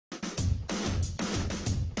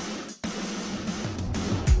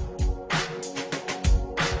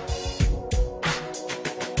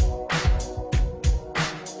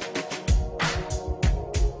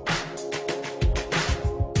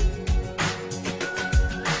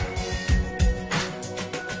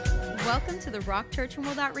Welcome to the Rock Church and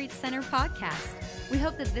World Outreach Center podcast. We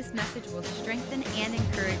hope that this message will strengthen and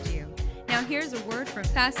encourage you. Now here's a word from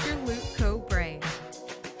Pastor Luke Cobrae.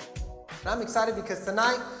 I'm excited because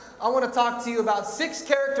tonight I want to talk to you about 6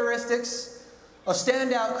 characteristics of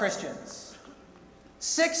standout Christians.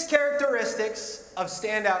 6 characteristics of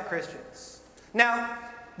standout Christians. Now,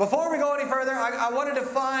 before we go any further, I want to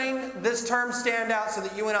define this term standout so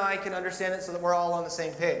that you and I can understand it so that we're all on the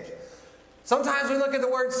same page. Sometimes we look at the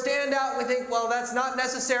word stand out and we think, well, that's not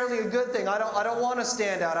necessarily a good thing. I don't want to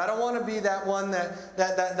stand out. I don't want to be that one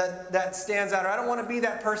that stands out. Or I don't want to be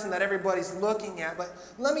that person that everybody's looking at. But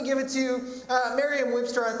let me give it to you.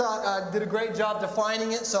 Merriam-Webster, I thought, did a great job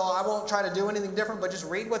defining it, so I won't try to do anything different, but just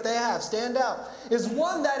read what they have. Stand out is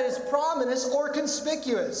one that is prominent or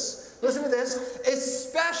conspicuous. Listen to this.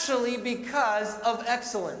 Especially because of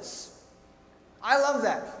excellence. I love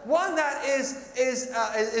that. One that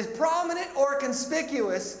is prominent or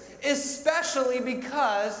conspicuous, especially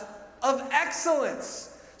because of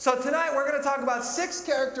excellence. So tonight we're going to talk about 6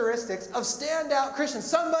 characteristics of standout Christians.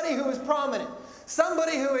 Somebody who is prominent.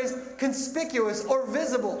 Somebody who is conspicuous or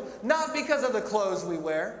visible. Not because of the clothes we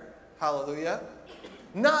wear. Hallelujah.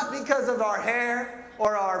 Not because of our hair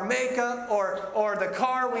or our makeup or the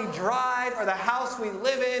car we drive or the house we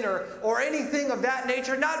live in or anything of that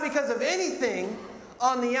nature. Not because of anything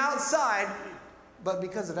on the outside, but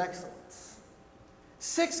because of excellence.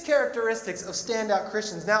 6 characteristics of standout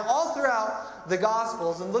Christians. Now, all throughout the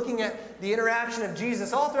Gospels and looking at the interaction of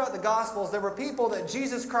Jesus, all throughout the Gospels, there were people that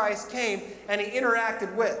Jesus Christ came and He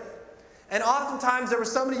interacted with. And oftentimes there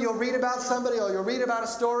was somebody, you'll read about somebody or you'll read about a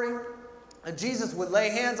story. Jesus would lay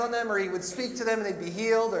hands on them, or He would speak to them and they'd be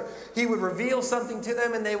healed, or He would reveal something to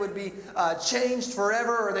them and they would be changed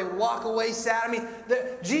forever, or they would walk away sad. I mean,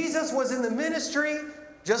 Jesus was in the ministry,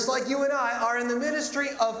 just like you and I are in the ministry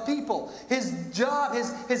of people. His job,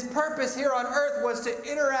 his purpose here on earth was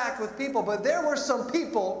to interact with people. But there were some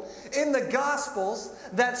people in the Gospels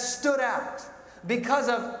that stood out because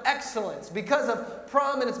of excellence, because of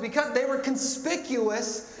prominence, because they were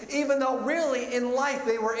conspicuous, even though really in life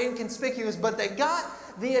they were inconspicuous, but they got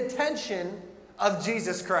the attention of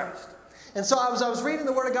Jesus Christ. And so I was reading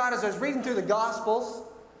the Word of God, as I was reading through the Gospels,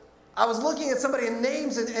 I was looking at somebody and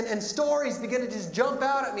names and stories began to just jump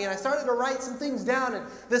out at me, and I started to write some things down, and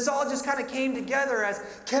this all just kind of came together as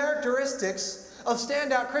characteristics of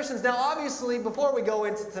standout Christians. Now, obviously, before we go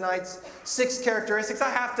into tonight's 6 characteristics, I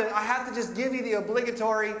have to just give you the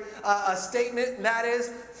obligatory statement, and that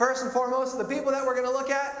is, first and foremost, the people that we're going to look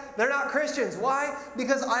at, they're not Christians. Why?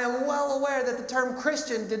 Because I am well aware that the term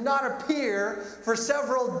Christian did not appear for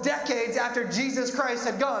several decades after Jesus Christ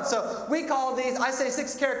had gone. So we call these, I say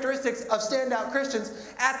 6 characteristics of standout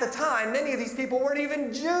Christians. At the time, many of these people weren't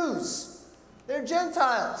even Jews. They're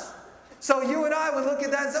Gentiles. So you and I would look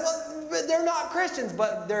at that and say, well, they're not Christians,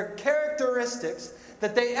 but they're characteristics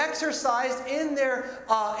that they exercised in their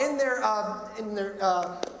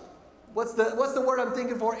what's the word I'm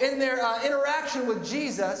thinking for? In their interaction with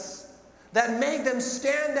Jesus that made them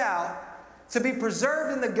stand out, to be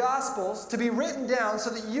preserved in the Gospels, to be written down so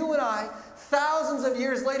that you and I, thousands of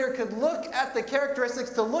years later, could look at the characteristics,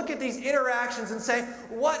 to look at these interactions and say,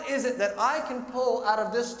 what is it that I can pull out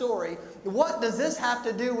of this story? What does this have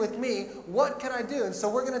to do with me? What can I do? And so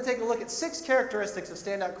we're going to take a look at 6 characteristics of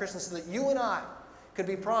standout Christians so that you and I could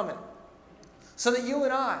be prominent, so that you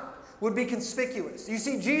and I would be conspicuous. You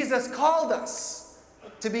see, Jesus called us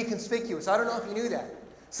to be conspicuous. I don't know if you knew that.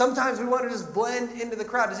 Sometimes we want to just blend into the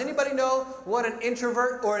crowd. Does anybody know what an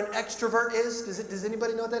introvert or an extrovert is? Does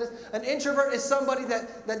anybody know what that is? An introvert is somebody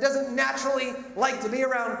that doesn't naturally like to be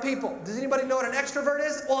around people. Does anybody know what an extrovert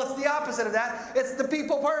is? Well, it's the opposite of that. It's the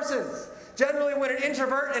people persons. Generally, when an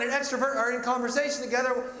introvert and an extrovert are in conversation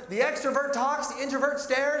together, the extrovert talks, the introvert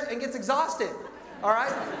stares, and gets exhausted. All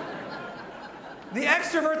right? The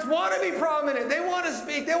extroverts want to be prominent. They want to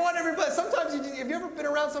speak. They want everybody. Sometimes, have you ever been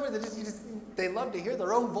around somebody that they love to hear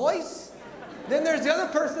their own voice? Then there's the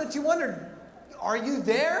other person that you wonder, are you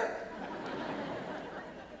there?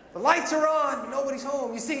 The lights are on, nobody's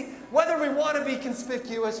home. You see, whether we want to be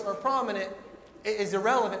conspicuous or prominent is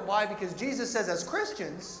irrelevant. Why? Because Jesus says as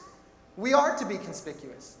Christians, we are to be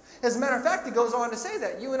conspicuous. As a matter of fact, it goes on to say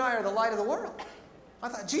that you and I are the light of the world. I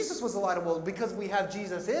thought Jesus was the light of the world. Because we have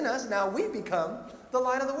Jesus in us, now we become the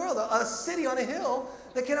light of the world. A city on a hill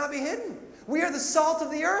that cannot be hidden. We are the salt of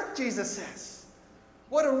the earth, Jesus says.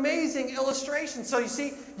 What an amazing illustration. So you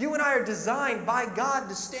see, you and I are designed by God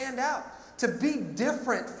to stand out, to be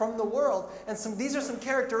different from the world. And these are some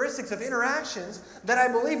characteristics of interactions that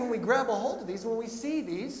I believe when we grab a hold of these, when we see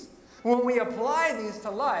these, when we apply these to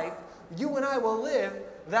life, you and I will live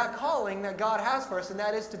that calling that God has for us, and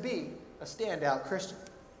that is to be a standout Christian.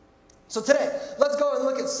 So today, let's go and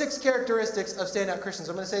look at 6 characteristics of standout Christians.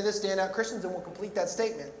 I'm going to say this, standout Christians, and we'll complete that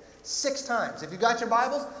statement 6 times. If you've got your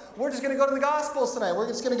Bibles, we're just going to go to the Gospels tonight. We're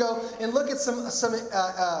just going to go and look at some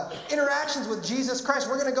interactions with Jesus Christ.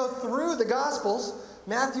 We're going to go through the Gospels,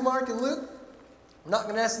 Matthew, Mark, and Luke. We're not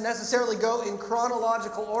going to necessarily go in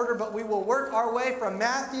chronological order, but we will work our way from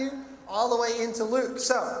Matthew all the way into Luke.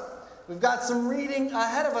 So, we've got some reading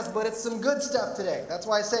ahead of us, but it's some good stuff today. That's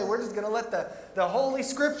why I say we're just going to let the Holy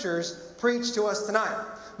Scriptures preach to us tonight.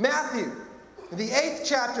 Matthew, the 8th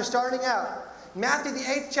chapter, starting out. Matthew, the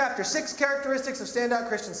 8th chapter, 6 characteristics of standout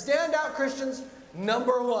Christians. Standout Christians,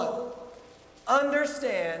 number 1,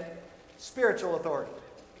 understand spiritual authority.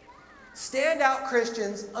 Standout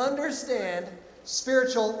Christians understand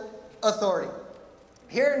spiritual authority.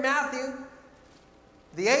 Here in Matthew,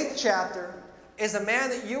 the 8th chapter, is a man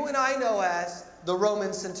that you and I know as the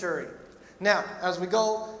Roman centurion. Now, as we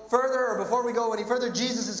go further, or before we go any further,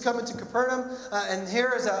 Jesus is coming to Capernaum, and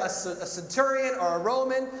here is a centurion or a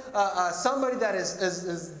Roman, somebody that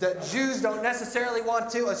that Jews don't necessarily want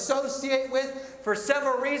to associate with for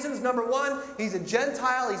several reasons. Number 1, he's a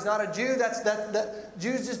Gentile. He's not a Jew.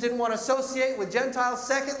 Jews just didn't want to associate with Gentiles.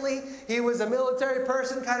 Secondly, he was a military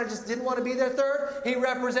person, kind of just didn't want to be there. Third, he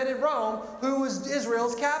represented Rome, who was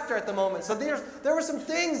Israel's captor at the moment. So there were some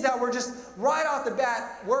things that were just right off the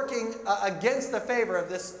bat working against the favor of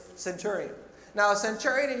this centurion. Now, a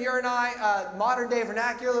centurion in your and I, modern day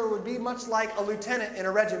vernacular, would be much like a lieutenant in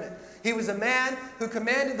a regiment. He was a man who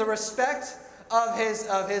commanded the respect of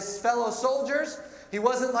his fellow soldiers. He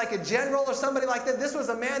wasn't like a general or somebody like that. This was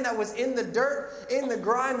a man that was in the dirt, in the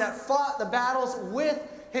grime, that fought the battles with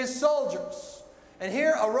his soldiers. And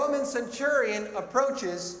here a Roman centurion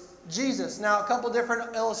approaches Jesus. Now, a couple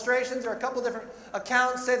different illustrations or a couple different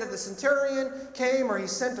accounts say that the centurion came or he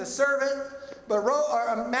sent a servant. But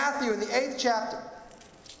Matthew in the 8th chapter.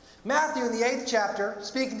 Matthew in the 8th chapter,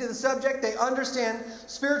 speaking to the subject, they understand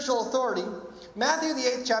spiritual authority. Matthew the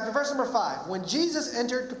 8th chapter, verse number 5. When Jesus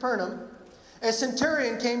entered Capernaum, a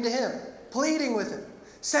centurion came to him, pleading with him,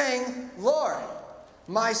 saying, Lord,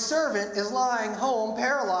 my servant is lying home,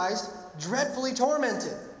 paralyzed, dreadfully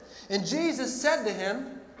tormented. And Jesus said to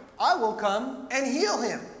him, I will come and heal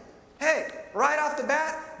him. Hey, right off the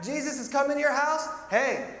bat, Jesus is coming to your house.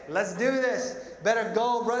 Hey, let's do this. Better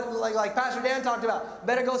go run, like Pastor Dan talked about.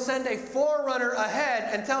 Better go send a forerunner ahead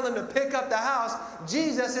and tell them to pick up the house.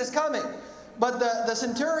 Jesus is coming. But the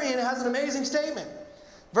centurion has an amazing statement.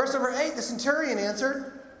 Verse number 8, the centurion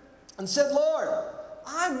answered and said, Lord,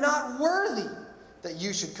 I'm not worthy that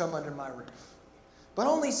you should come under my roof. But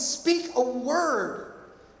only speak a word,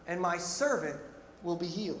 and my servant will be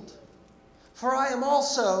healed. For I am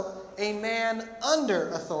also a man under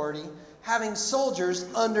authority, having soldiers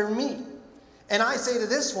under me. And I say to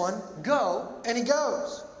this one, go, and he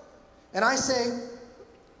goes. And I say,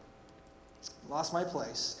 lost my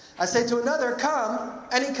place. I say to another, come,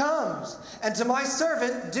 and he comes. And to my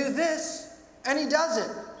servant, do this, and he does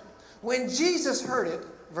it. When Jesus heard it,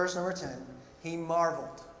 verse number 10, he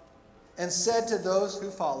marveled and said to those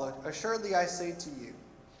who followed, assuredly I say to you,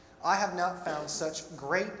 I have not found such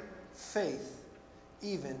great faith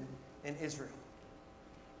even in Israel.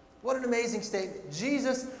 What an amazing statement.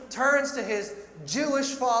 Jesus turns to his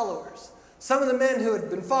Jewish followers. Some of the men who had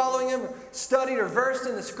been following him, or studied or versed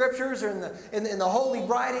in the scriptures or in the holy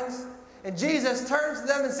writings. And Jesus turns to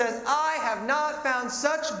them and says, I have not found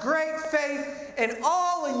such great faith in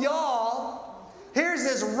all of y'all. Here's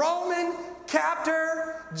this Roman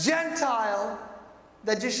captor Gentile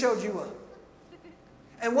that just showed you up.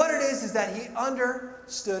 And what it is that he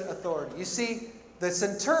understood authority. You see, the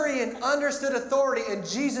centurion understood authority, and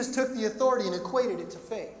Jesus took the authority and equated it to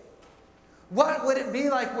faith. What would it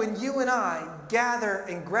be like when you and I gather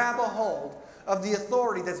and grab a hold of the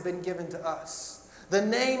authority that's been given to us? The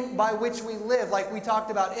name by which we live, like we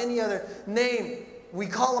talked about any other name. We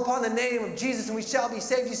call upon the name of Jesus and we shall be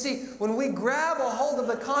saved. You see, when we grab a hold of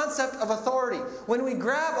the concept of authority, when we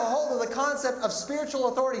grab a hold of the concept of spiritual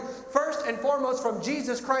authority, first and foremost from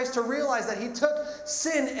Jesus Christ, to realize that he took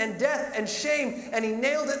sin and death and shame and he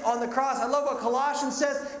nailed it on the cross. I love what Colossians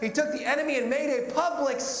says. He took the enemy and made a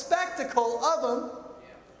public spectacle of him.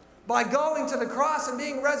 By going to the cross and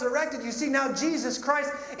being resurrected, you see, now Jesus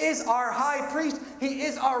Christ is our high priest. He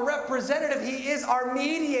is our representative. He is our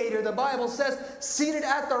mediator, the Bible says, seated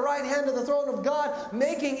at the right hand of the throne of God,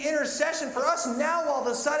 making intercession for us. Now, all of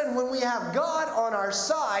a sudden, when we have God on our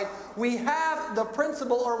side, we have the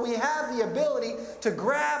principle, or we have the ability to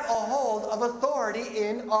grab a hold of authority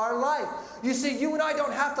in our life. You see, you and I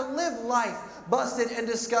don't have to live life busted and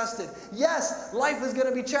disgusted. Yes, life is going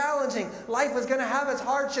to be challenging. Life is going to have its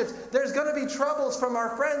hardships. There's going to be troubles from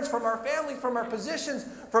our friends, from our family, from our positions,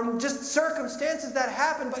 from just circumstances that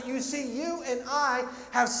happen. But you see, you and I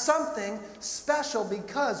have something special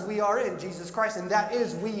because we are in Jesus Christ. And that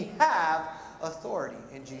is, we have authority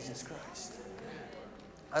in Jesus Christ.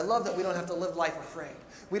 I love that we don't have to live life afraid.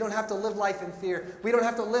 We don't have to live life in fear. We don't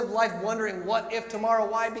have to live life wondering what if tomorrow.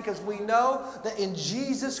 Why? Because we know that in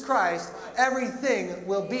Jesus Christ, everything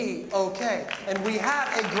will be okay. And we have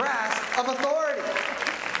a grasp of authority.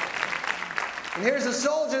 And here's a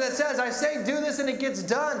soldier that says, I say do this and it gets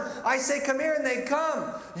done. I say come here and they come.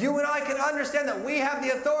 You and I can understand that we have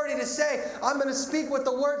the authority to say, I'm going to speak what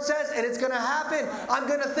the Word says and it's going to happen. I'm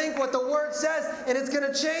going to think what the Word says and it's going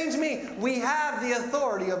to change me. We have the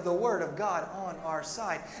authority of the Word of God on our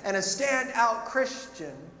side. And a standout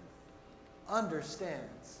Christian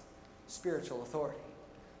understands spiritual authority.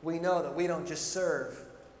 We know that we don't just serve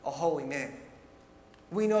a holy man.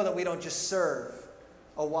 We know that we don't just serve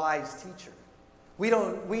a wise teacher. We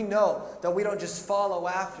know that we don't just follow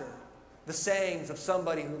after the sayings of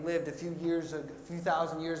somebody who lived a few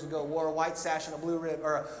thousand years ago, wore a white sash and a blue rib,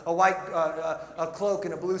 or a cloak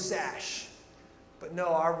and a blue sash. But no,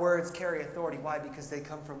 our words carry authority. Why? Because they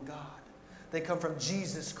come from God. They come from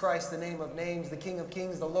Jesus Christ, the name of names, the King of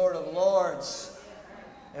kings, the Lord of lords.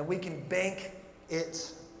 And we can bank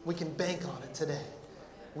it. We can bank on it today.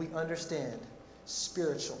 We understand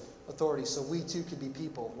spiritual authority, so we too could be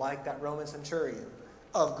people like that Roman centurion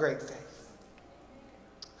of great faith.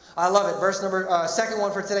 I love it. Verse number, second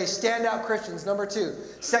one for today, standout Christians, number 2.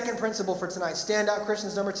 Second principle for tonight, standout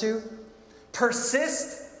Christians, number 2.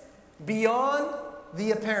 Persist beyond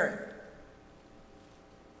the apparent.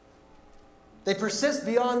 They persist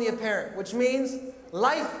beyond the apparent, which means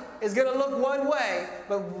life is going to look one way,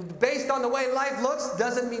 but based on the way life looks,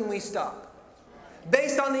 doesn't mean we stop.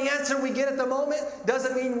 Based on the answer we get at the moment,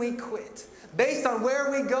 doesn't mean we quit. Based on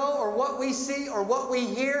where we go or what we see or what we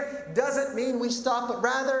hear, doesn't mean we stop, but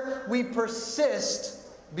rather we persist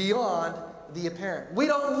beyond the apparent. We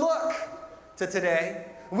don't look to today.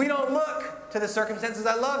 We don't look to the circumstances.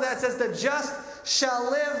 I love that. It says the just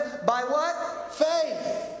shall live by what?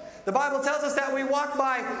 Faith. The Bible tells us that we walk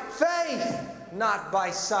by faith, not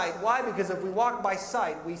by sight. Why? Because if we walk by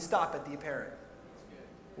sight, we stop at the apparent.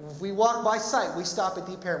 If we walk by sight, we stop at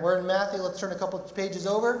the apparent. We're in Matthew. Let's turn a couple pages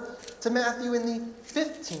over to Matthew in the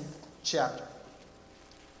 15th chapter.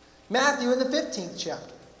 Matthew in the 15th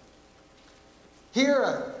chapter. Here,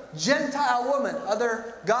 a Gentile woman,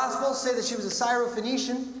 other Gospels say that she was a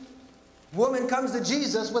Syrophoenician woman, comes to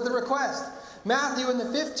Jesus with a request. Matthew in the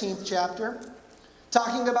 15th chapter,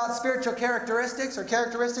 talking about spiritual characteristics or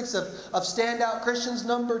characteristics of standout Christians.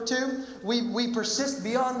 Number 2, we persist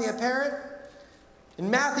beyond the apparent. In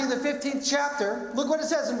Matthew, the 15th chapter, look what it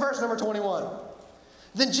says in verse number 21.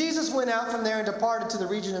 Then Jesus went out from there and departed to the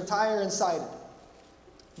region of Tyre and Sidon.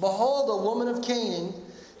 Behold, a woman of Canaan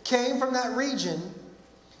came from that region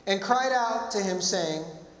and cried out to him, saying,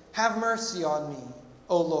 Have mercy on me,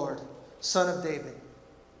 O Lord, Son of David.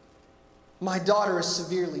 My daughter is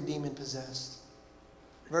severely demon-possessed.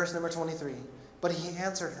 Verse number 23. But he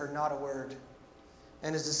answered her not a word.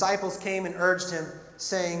 And his disciples came and urged him,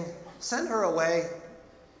 saying, Send her away.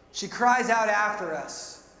 She cries out after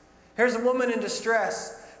us. Here's a woman in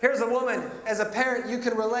distress. Here's a woman, as a parent, you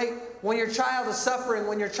can relate. When your child is suffering,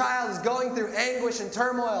 when your child is going through anguish and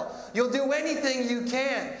turmoil, you'll do anything you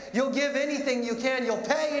can. You'll give anything you can. You'll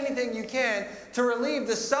pay anything you can to relieve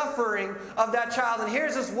the suffering of that child. And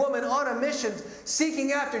here's this woman on a mission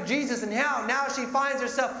seeking after Jesus. And now she finds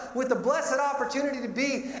herself with the blessed opportunity to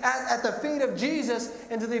be at the feet of Jesus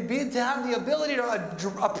and to have the ability to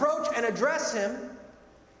approach and address him.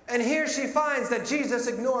 And here she finds that Jesus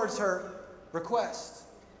ignores her request.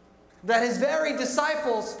 That his very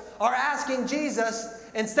disciples are asking Jesus,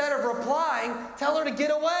 instead of replying, tell her to get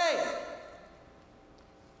away.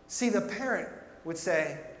 See, the parent would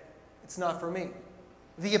say, it's not for me.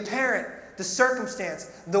 The apparent, the circumstance,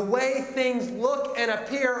 the way things look and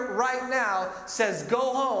appear right now says go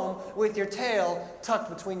home with your tail tucked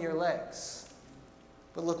between your legs.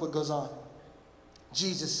 But look what goes on.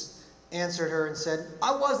 Jesus answered her and said,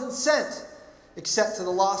 I wasn't sent except to the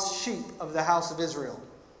lost sheep of the house of Israel.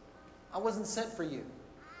 I wasn't sent for you.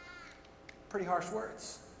 Pretty harsh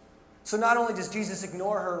words. So not only does Jesus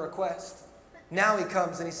ignore her request, now he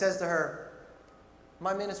comes and he says to her,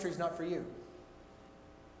 my ministry is not for you.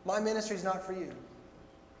 My ministry is not for you.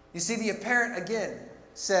 You see, the apparent again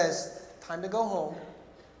says, time to go home,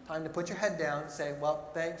 time to put your head down, say, well,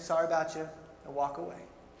 thanks, sorry about you, and walk away.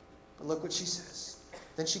 But look what she says.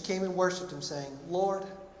 Then she came and worshipped him, saying, Lord,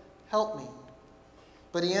 help me.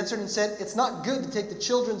 But he answered and said, it's not good to take the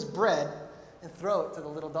children's bread and throw it to the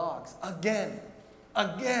little dogs. Again,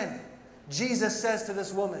 Jesus says to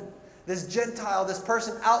this woman, this Gentile, this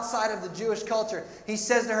person outside of the Jewish culture, he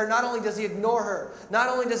says to her, not only does he ignore her, not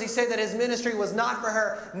only does he say that his ministry was not for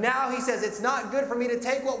her, now he says, it's not good for me to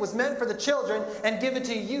take what was meant for the children and give it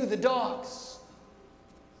to you, the dogs.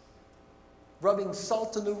 Rubbing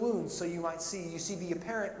salt in the wounds so you see, the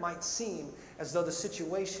apparent might seem as though the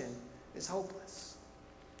situation is hopeless.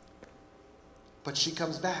 But she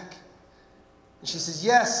comes back and she says,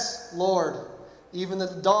 yes, Lord, even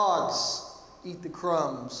the dogs eat the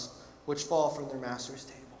crumbs which fall from their master's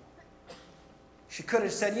table. She could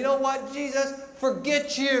have said, you know what, Jesus,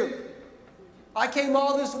 forget you. I came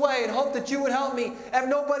all this way and hoped that you would help me. If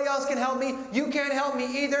nobody else can help me, you can't help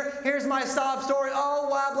me either. Here's my sob story. Oh,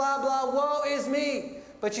 blah, blah, blah. Woe is me.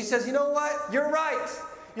 But she says, you know what? You're right.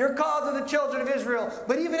 You're called to the children of Israel.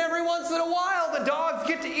 But even every once in a while, the dogs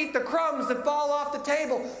get to eat the crumbs that fall off the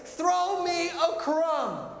table. Throw me a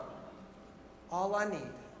crumb. All I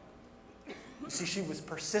need. You see, she was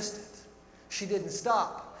persistent. She didn't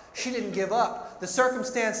stop. She didn't give up. The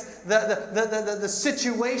circumstance, the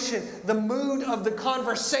situation, the mood of the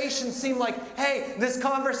conversation seemed like, hey, this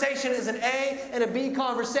conversation is an A and a B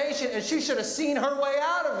conversation, and she should have seen her way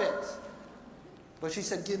out of it. But she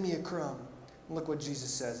said, give me a crumb. And look what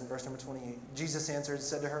Jesus says in verse number 28. Jesus answered and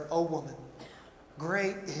said to her, O woman,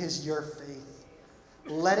 great is your faith.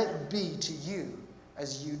 Let it be to you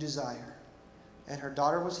as you desire. And her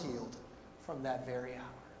daughter was healed from that very hour.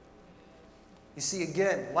 You see,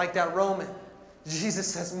 again, like that Roman, Jesus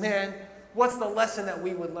says, man, what's the lesson that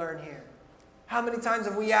we would learn here? How many times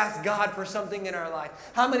have we asked God for something in our life?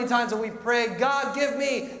 How many times have we prayed, God, give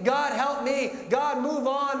me, God, help me, God, move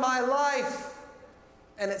on my life?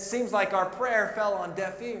 And it seems like our prayer fell on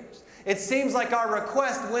deaf ears. It seems like our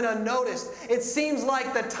request went unnoticed. It seems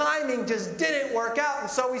like the timing just didn't work out. And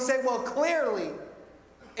so we say, well, clearly,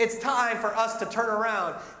 it's time for us to turn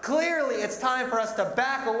around. Clearly, it's time for us to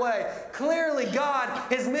back away. Clearly, God,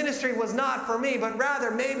 His ministry was not for me, but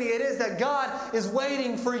rather maybe it is that God is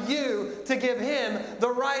waiting for you to give Him the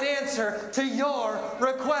right answer to your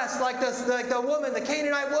request. Like the woman, the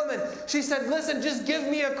Canaanite woman, she said, listen, just give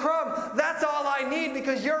me a crumb. That's all I need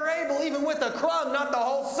because you're able, even with a crumb, not the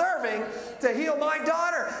whole serving, to heal my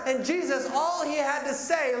daughter. And Jesus, all He had to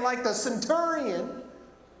say, like the centurion,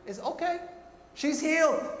 is okay. She's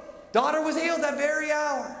healed. Daughter was healed that very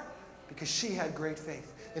hour because she had great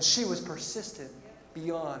faith and she was persistent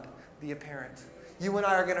beyond the apparent. You and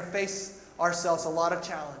I are going to face ourselves a lot of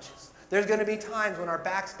challenges. There's going to be times when our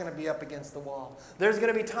back's going to be up against the wall. There's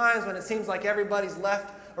going to be times when it seems like everybody's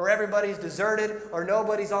left or everybody's deserted or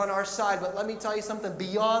nobody's on our side. But let me tell you something,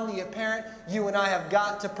 beyond the apparent, you and I have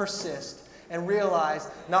got to persist and realize,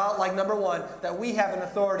 not like number one, that we have an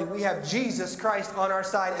authority. We have Jesus Christ on our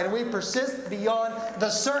side, and we persist beyond the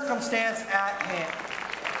circumstance at hand.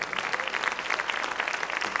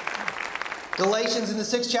 Galatians in the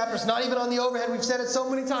 6th chapter, it's not even on the overhead. We've said it so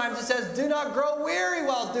many times. It says, do not grow weary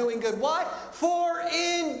while doing good. Why? For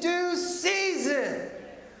in due season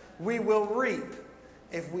we will reap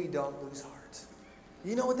if we don't lose heart.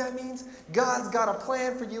 You know what that means? God's got a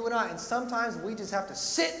plan for you and I, and sometimes we just have to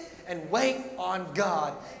sit and wait on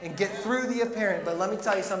God and get through the apparent. But let me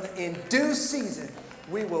tell you something. In due season,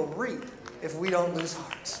 we will reap if we don't lose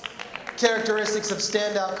heart. Characteristics of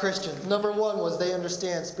standout Christians. Number one was they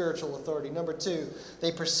understand spiritual authority. Number two,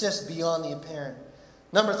 they persist beyond the apparent.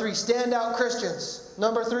 Number three, standout Christians.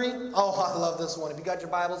 Number three, oh, I love this one. If you got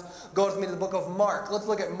your Bibles, go with me to the book of Mark. Let's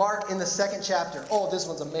look at Mark in the 2nd chapter. Oh, this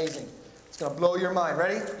one's amazing. It's going to blow your mind.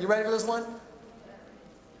 Ready? You ready for this one?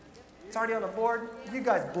 It's already on the board. You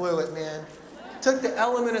guys blew it, man. Took the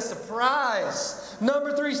element of surprise.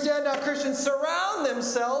 Number three, standout Christians surround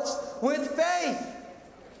themselves with faith.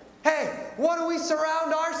 Hey, what do we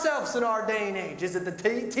surround ourselves in our day and age? Is it the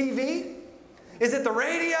TV? Is it the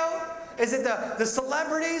radio? Is it the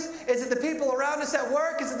celebrities? Is it the people around us at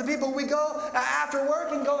work? Is it the people we go after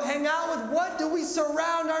work and go hang out with? What do we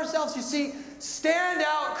surround ourselves? You see,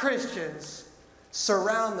 standout Christians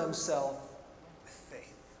surround themselves.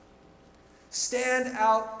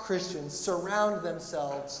 Standout Christians surround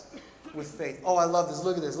themselves with faith. Oh, I love this.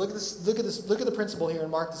 Look at this. Look at this. Look at this. Look at the principle here in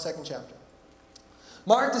Mark the 2nd chapter.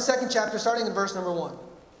 Mark the 2nd chapter, starting in verse number 1.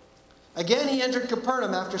 Again, he entered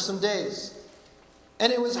Capernaum after some days,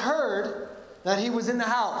 and it was heard that he was in the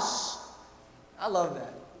house. I love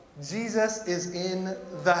that. Jesus is in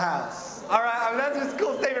the house. All right, I mean, that's just a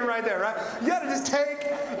cool statement right there, right? You got to just take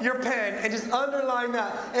your pen and just underline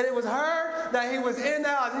that. And it was heard that he was in the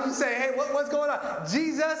house. You can say, hey, what's going on?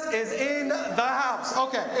 Jesus is in the house.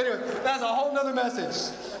 Okay, anyway, that's a whole nother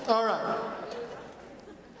message. All right.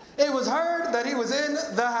 It was heard that he was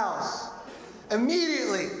in the house.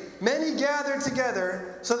 Immediately, many gathered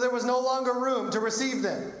together, so there was no longer room to receive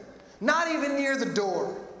them. Not even near the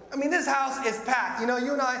door. I mean, this house is packed. You know,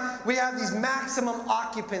 you and I, we have these maximum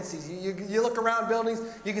occupancies. You look around buildings,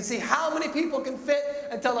 you can see how many people can fit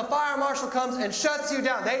until the fire marshal comes and shuts you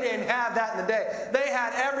down. They didn't have that in the day. They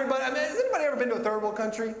had everybody. I mean, has anybody ever been to a third world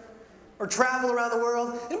country? Or traveled around the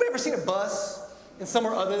world? Anybody ever seen a bus in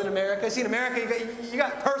somewhere other than America? See, in America, you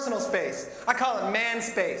got personal space. I call it man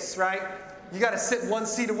space, right? You got to sit one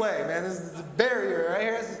seat away, man. This is a barrier right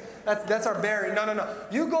here. That's our barrier. No.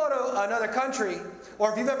 You go to another country,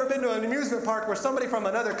 or if you've ever been to an amusement park where somebody from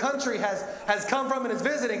another country has come from and is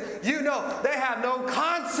visiting, you know they have no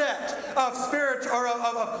concept of spiritual or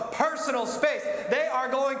of personal space. They are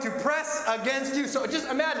going to press against you. So just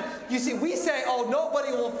imagine, you see, we say, oh,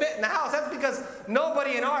 nobody will fit in the house. That's because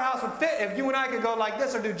nobody in our house would fit if you and I could go like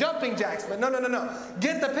this or do jumping jacks. But no.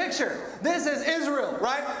 Get the picture. This is Israel,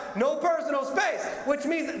 right? No personal space, which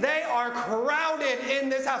means they are crowded in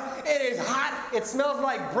this house. It is hot. It smells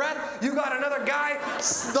like breath. You got another guy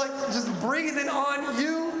like just breathing on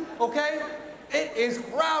you, okay? It is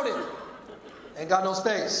crowded. Ain't got no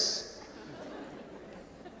space.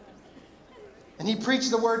 And he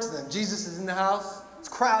preached the word to them. Jesus is in the house. It's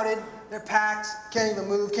crowded. They're packed. Can't even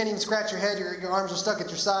move. Can't even scratch your head. Your arms are stuck at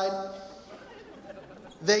your side.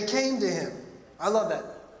 They came to him. I love that.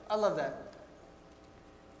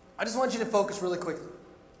 I just want you to focus really quickly.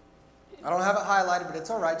 I don't have it highlighted, but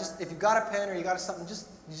it's all right. Just if you got a pen or you got something, just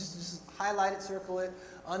highlight it, circle it,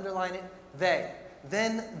 underline it. They.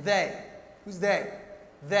 Then they. Who's they?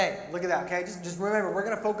 They. Look at that, okay? Just remember, we're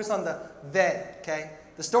going to focus on the they, okay?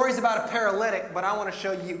 The story's about a paralytic, but I want to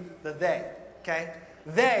show you the they, okay?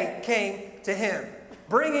 They came to him,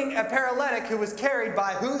 bringing a paralytic who was carried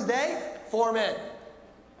by who's they? 4 men.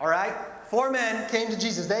 All right? 4 men came to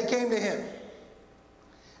Jesus. They came to him.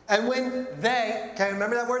 And when they, okay,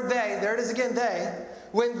 remember that word they, there it is again, they.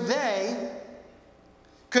 When they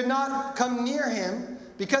could not come near him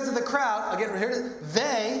because of the crowd, again, here it is,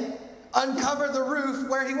 they uncovered the roof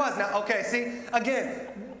where he was. Now, okay, see, again,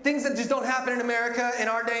 things that just don't happen in America in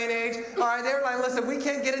our day and age. All right, they were like, listen, we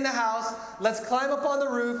can't get in the house. Let's climb up on the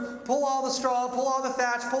roof, pull all the straw, pull all the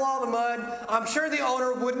thatch, pull all the mud. I'm sure the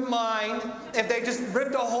owner wouldn't mind if they just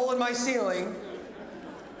ripped a hole in my ceiling.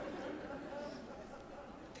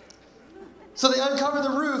 So they uncovered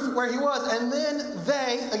the roof where he was, and then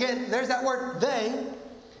they, again, there's that word, they,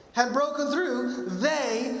 had broken through.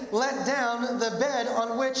 They let down the bed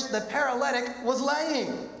on which the paralytic was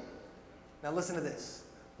laying. Now listen to this.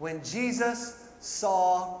 When Jesus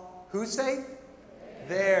saw whose faith?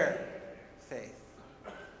 Their faith.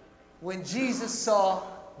 When Jesus saw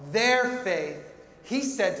their faith, he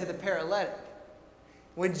said to the paralytic,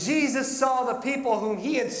 when Jesus saw the people whom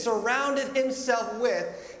he had surrounded himself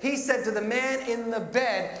with, he said to the man in the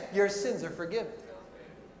bed, your sins are forgiven.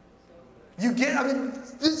 You get, I mean,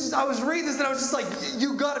 I was reading this and I was just like,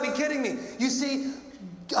 you got to be kidding me. You see,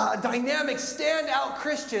 dynamic, standout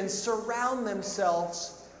Christians surround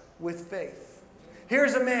themselves with faith.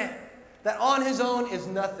 Here's a man that on his own is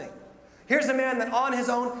nothing. Here's a man that on his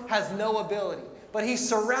own has no ability. But he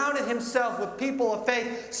surrounded himself with people of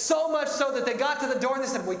faith, so much so that they got to the door and they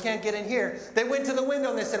said, we can't get in here. They went to the window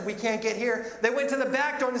and they said, we can't get here. They went to the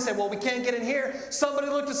back door and they said, well, we can't get in here. Somebody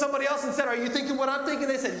looked at somebody else and said, are you thinking what I'm thinking?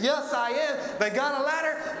 They said, yes, I am. They got a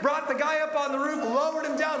ladder, brought the guy up on the roof, lowered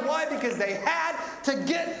him down. Why? Because they had to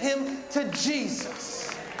get him to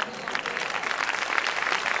Jesus.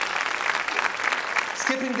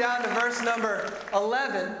 Skipping down to verse number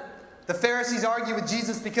 11. The Pharisees argue with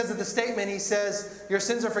Jesus because of the statement. He says, your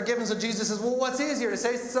sins are forgiven. So Jesus says, well, what's easier, to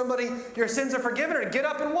say to somebody, your sins are forgiven, or to get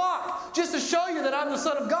up and walk? Just to show you that I'm the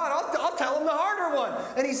Son of God, I'll tell him the harder one.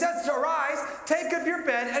 And he says to arise, take up your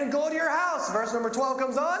bed, and go to your house. Verse number 12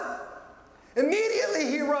 comes on. Immediately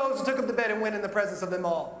he rose and took up the bed and went in the presence of them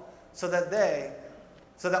all. So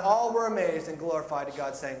that all were amazed and glorified to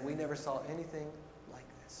God, saying, we never saw anything like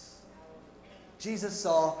this. Jesus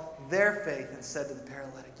saw their faith and said to the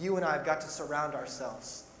paralytic, you and I have got to surround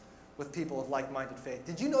ourselves with people of like-minded faith.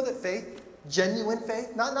 Did you know that faith, genuine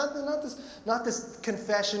faith, not this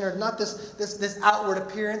confession or not this outward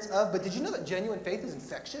appearance of, but did you know that genuine faith is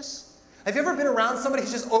infectious? Have you ever been around somebody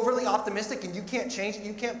who's just overly optimistic and you can't change it,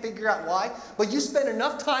 you can't figure out why, but you spend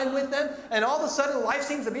enough time with them and all of a sudden life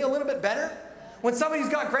seems to be a little bit better? When somebody's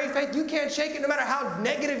got great faith, you can't shake it no matter how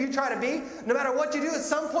negative you try to be. No matter what you do, at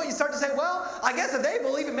some point you start to say, well, I guess if they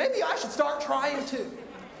believe it, maybe I should start trying too.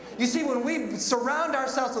 You see, when we surround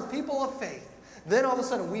ourselves with people of faith, then all of a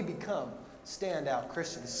sudden we become standout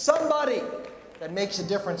Christians. Somebody that makes a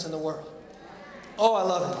difference in the world. Oh, I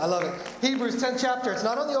love it. I love it. Hebrews 10th chapter. It's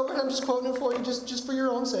not on the overhead. I'm just quoting it for you just for your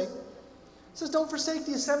own sake. It says, don't forsake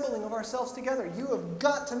the assembling of ourselves together. You have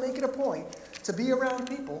got to make it a point to be around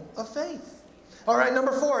people of faith. All right,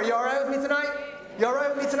 number 4. Are you all right with me tonight? You all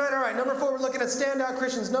right with me tonight? All right, number 4, we're looking at standout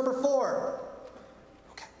Christians. Number 4.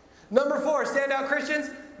 Okay. Number 4, standout Christians,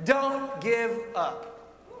 don't give up.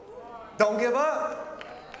 Don't give up.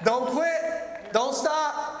 Don't quit. Don't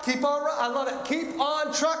stop. Keep on, I love it. Keep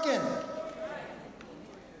on trucking.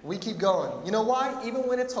 We keep going. You know why? Even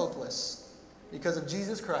when it's hopeless, because of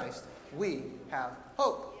Jesus Christ, we have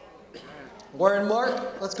hope. We're in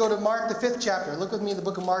Mark. Let's go to Mark, the 5th chapter. Look with me in the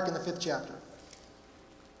book of Mark in the 5th chapter.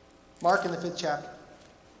 Mark in the 5th chapter.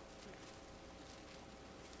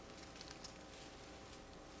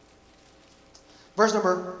 Verse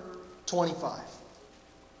number 25.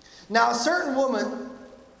 Now a certain woman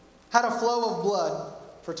had a flow of blood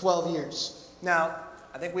for 12 years. Now,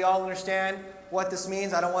 I think we all understand what this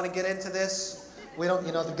means. I don't want to get into this. We don't,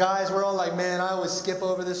 the guys, we're all like, man, I always skip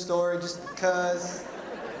over this story just because.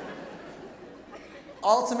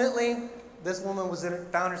 Ultimately, this woman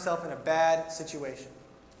found herself in a bad situation.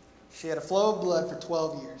 She had a flow of blood for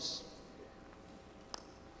 12 years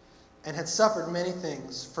and had suffered many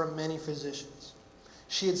things from many physicians.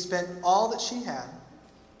 She had spent all that she had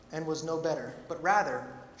and was no better, but rather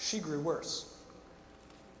she grew worse.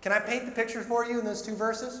 Can I paint the picture for you in those 2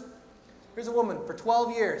 verses? Here's a woman for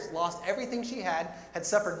 12 years, lost everything she had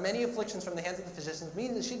suffered many afflictions from the hands of the physicians,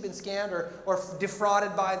 meaning that she'd been scammed or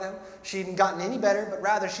defrauded by them. She hadn't gotten any better, but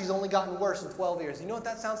rather she's only gotten worse in 12 years. You know what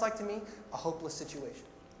that sounds like to me? A hopeless situation.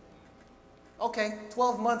 Okay,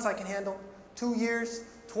 12 months I can handle. 2 years,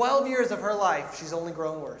 12 years of her life, she's only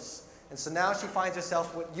grown worse. And so now she finds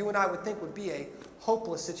herself what you and I would think would be a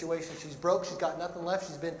hopeless situation. She's broke, she's got nothing left,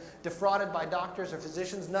 she's been defrauded by doctors or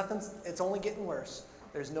physicians, it's only getting worse.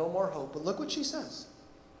 There's no more hope. But look what she says.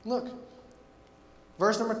 Look.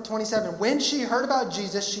 Verse number 27. When she heard about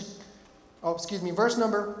Jesus, verse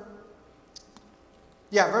number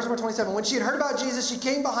 27. When she had heard about Jesus, she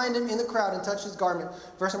came behind him in the crowd and touched his garment.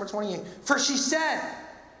 Verse number 28. For she said,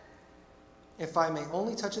 if I may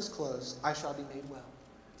only touch his clothes, I shall be made well.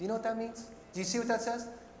 Do you know what that means? Do you see what that says?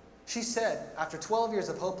 She said, after 12 years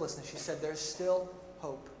of hopelessness, she said, there's still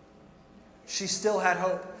hope. She still had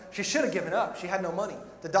hope. She should have given up. She had no money.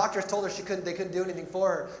 The doctors told her they couldn't do anything for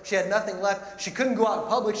her. She had nothing left. She couldn't go out in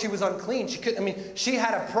public. She was unclean. She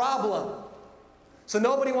had a problem. So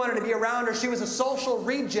nobody wanted to be around her. She was a social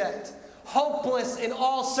reject, hopeless in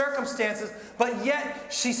all circumstances, but yet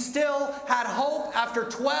she still had hope after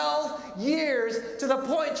 12 years to the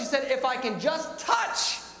point she said, if I can just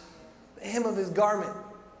touch the hem of his garment,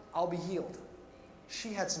 I'll be healed.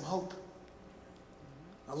 She had some hope.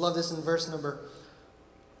 I love this in verse number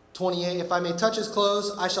 28. If I may touch his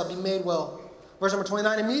clothes, I shall be made well. Verse number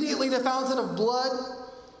 29. Immediately the fountain of blood,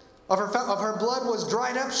 of her blood was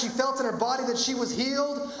dried up. She felt in her body that she was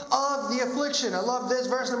healed of the affliction. I love this.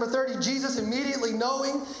 Verse number 30. Jesus, immediately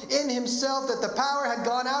knowing in himself that the power had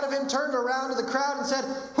gone out of him, turned around to the crowd and said,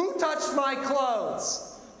 who touched my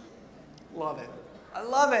clothes? Love it. I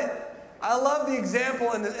love it. I love the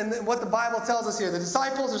example and what the Bible tells us here. The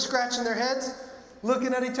disciples are scratching their heads,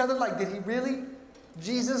 looking at each other like, did he really?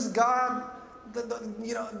 Jesus, God,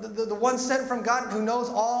 the one sent from God who knows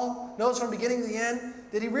all, knows from beginning to the end.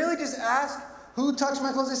 Did he really just ask, who touched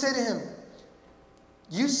my clothes? They say to him,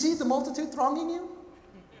 you see the multitude thronging you?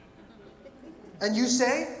 And you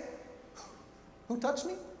say, who touched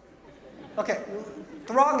me? Okay,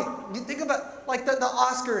 thronging. You think about like the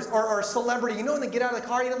Oscars or celebrity. You know when they get out of the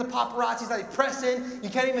car, you know the paparazzis, they press in, you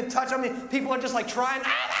can't even touch them. People are just like trying, oh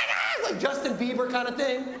my God, like Justin Bieber kind of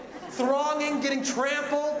thing. Thronging, getting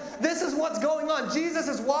trampled. This is what's going on. Jesus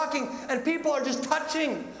is walking and people are just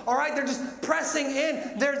touching. All right, they're just pressing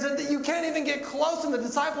in. You can't even get close, and the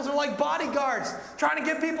disciples are like bodyguards trying to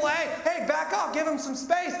get people, hey, back off, give them some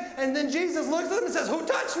space. And then Jesus looks at them and says, who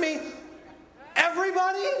touched me?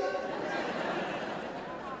 Everybody?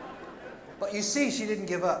 But you see, she didn't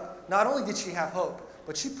give up. Not only did she have hope,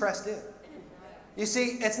 but she pressed in. You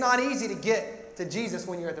see, it's not easy to get to Jesus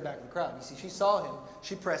when you're at the back of the crowd. You see, she saw him.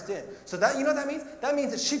 She pressed in. So that, you know what that means? That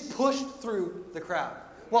means that she pushed through the crowd.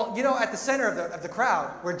 Well, you know, at the center of the crowd,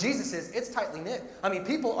 where Jesus is, it's tightly knit. I mean,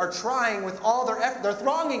 people are trying with all their effort. They're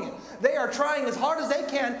thronging him. They are trying as hard as they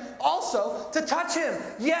can also to touch him.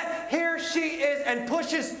 Yet here she is and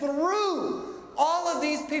pushes through All of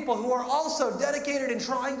these people who are also dedicated and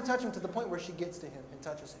trying to touch him, to the point where she gets to him and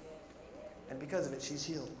touches him. And because of it, she's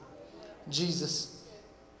healed. Jesus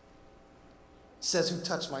says, who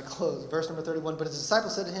touched my clothes? Verse number 31, but his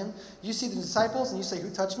disciples said to him, you see the disciples and you say, who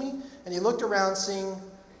touched me? And he looked around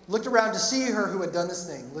to see her who had done this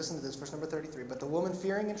thing. Listen to this, verse number 33. But the woman,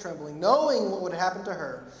 fearing and trembling, knowing what would happen to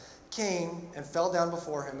her, came and fell down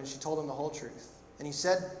before him, and she told him the whole truth. And he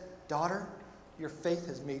said, daughter, your faith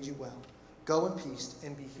has made you well. Go in peace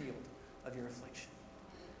and be healed of your affliction.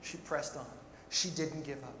 She pressed on. She didn't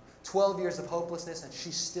give up. 12 years of hopelessness, and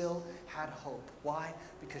she still had hope. Why?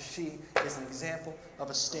 Because she is an example of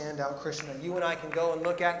a standout Christian that you and I can go and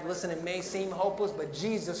look at. Listen, it may seem hopeless, but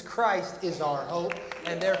Jesus Christ is our hope,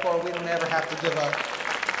 and therefore we don't ever have to give up.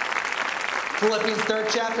 Philippians 3rd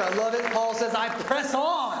chapter, I love it. Paul says, I press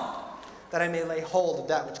on that I may lay hold of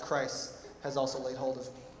that which Christ has also laid hold of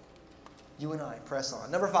me. You and I press on.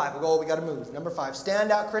 Number 5, we got to move. Number 5,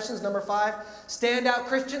 standout Christians. Number 5, standout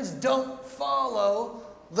Christians don't follow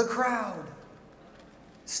the crowd.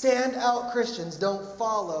 Standout Christians don't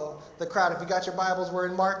follow the crowd. If you got your Bibles, we're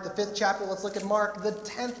in Mark, the 5th chapter. Let's look at Mark, the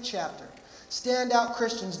 10th chapter. Standout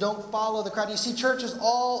Christians don't follow the crowd. You see, churches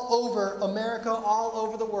all over America, all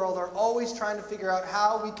over the world, are always trying to figure out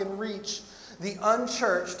how we can reach the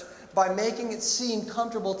unchurched by making it seem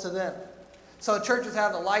comfortable to them. So churches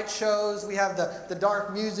have the light shows, we have the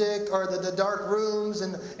dark music, or the dark rooms,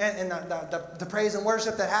 and the praise and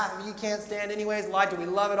worship that half of you can't stand anyways. Elijah, we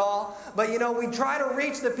love it all. But we try to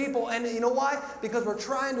reach the people, and you know why? Because we're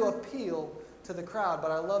trying to appeal to the crowd.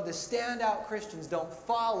 But I love this. Standout Christians don't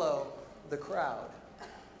follow the crowd.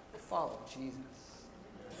 They follow Jesus.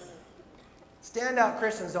 Standout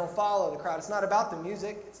Christians don't follow the crowd. It's not about the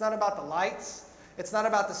music. It's not about the lights. It's not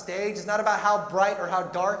about the stage. It's not about how bright or how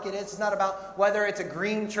dark it is. It's not about whether it's a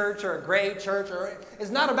green church or a gray church.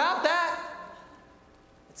 It's not about that.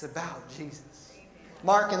 It's about Jesus.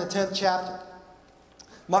 Mark in the 10th chapter.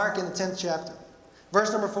 Mark in the 10th chapter.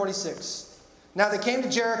 Verse number 46. Now they came to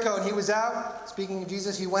Jericho, and he was out. Speaking of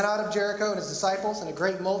Jesus, he went out of Jericho and his disciples and a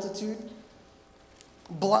great multitude.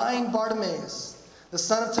 Blind Bartimaeus, the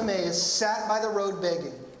son of Timaeus, sat by the road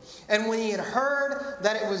begging. And when he had heard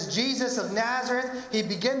that it was Jesus of Nazareth, he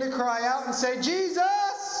began to cry out and say,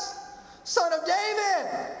 Jesus, Son of David,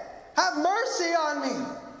 have mercy on me.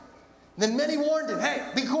 Then many warned him, hey,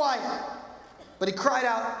 be quiet. But he cried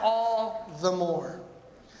out all the more,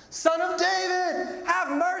 Son of David,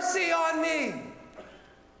 have mercy on me.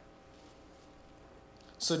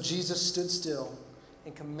 So Jesus stood still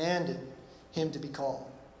and commanded him to be called.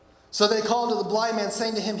 So they called to the blind man,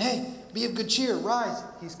 saying to him, hey, be of good cheer, rise,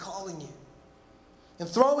 he's calling you. And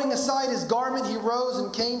throwing aside his garment, he rose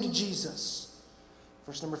and came to Jesus.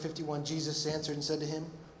 Verse number 51, Jesus answered and said to him,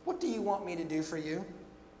 what do you want me to do for you?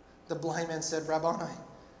 The blind man said, Rabboni,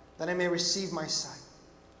 that I may receive my sight.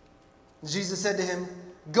 And Jesus said to him,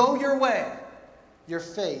 go your way, your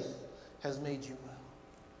faith has made you well.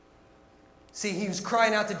 See, he was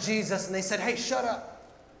crying out to Jesus, and they said, hey, shut up,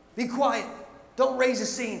 be quiet. Don't raise a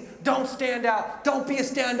scene. Don't stand out. Don't be a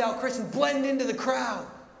standout Christian. Blend into the crowd.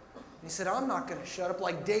 And he said, I'm not going to shut up.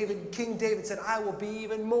 Like King David said, I will be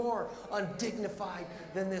even more undignified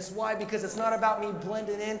than this. Why? Because it's not about me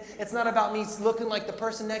blending in. It's not about me looking like the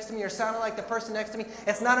person next to me or sounding like the person next to me.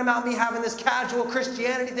 It's not about me having this casual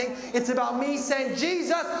Christianity thing. It's about me saying,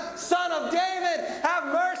 Jesus, Son of David, have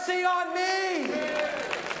mercy on me.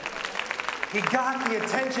 He got the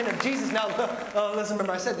attention of Jesus. Now, listen,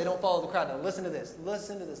 remember I said they don't follow the crowd. Now, listen to this.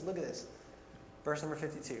 Listen to this. Look at this. Verse number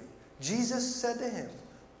 52. Jesus said to him,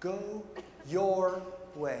 go your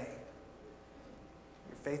way.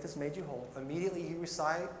 Your faith has made you whole. Immediately he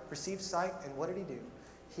received sight, and what did he do?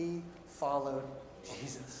 He followed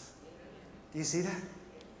Jesus. Do you see that?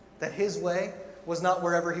 That his way was not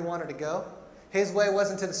wherever he wanted to go. His way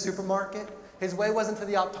wasn't to the supermarket. His way wasn't to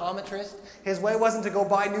the optometrist. His way wasn't to go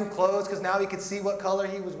buy new clothes because now he could see what color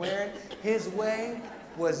he was wearing. His way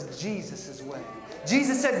was Jesus' way.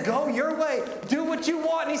 Jesus said, go your way. Do what you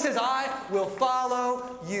want. And he says, I will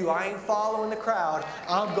follow you. I ain't following the crowd.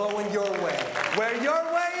 I'm going your way. Where your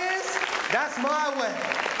way is, that's my way.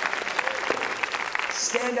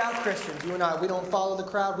 Standout Christians, you and I, we don't follow the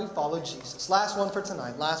crowd. We follow Jesus. Last one for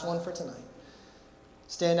tonight. Last one for tonight.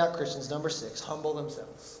 Standout Christians, number 6, humble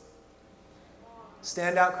themselves.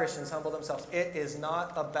 Standout Christians humble themselves. It is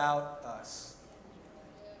not about us.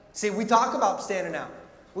 See, we talk about standing out.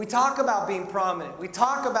 We talk about being prominent. We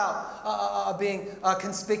talk about being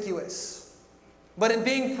conspicuous. But in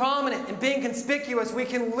being prominent and being conspicuous, we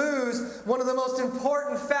can lose one of the most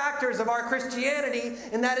important factors of our Christianity,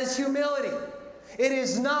 and that is humility. It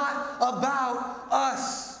is not about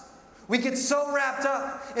us. We get so wrapped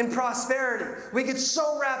up in prosperity. We get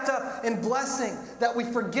so wrapped up in blessing that we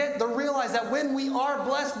forget to realize that when we are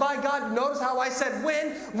blessed by God, notice how I said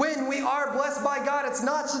when we are blessed by God, it's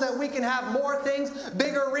not so that we can have more things,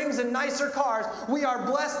 bigger rings and nicer cars. We are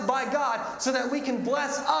blessed by God so that we can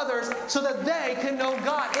bless others so that they can know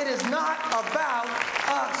God. It is not about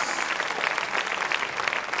us.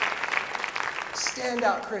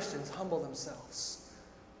 Standout Christians humble themselves.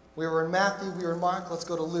 We were in Matthew, we were in Mark. Let's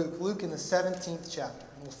go to Luke. Luke in the 17th chapter.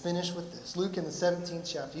 And we'll finish with this. Luke in the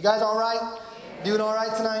 17th chapter. You guys all right? Yeah. Doing all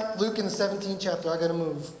right tonight? Luke in the 17th chapter. I got to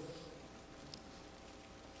move.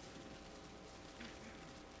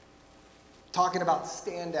 Talking about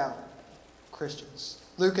standout Christians.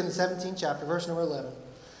 Luke in the 17th chapter, verse number 11.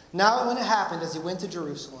 Now when it happened as he went to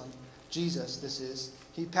Jerusalem, Jesus, this is,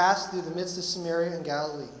 he passed through the midst of Samaria and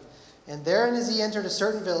Galilee. And therein as he entered a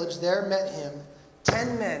certain village, there met him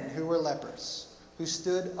 10 men who were lepers, who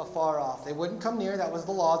stood afar off. They wouldn't come near. That was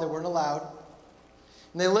the law. They weren't allowed.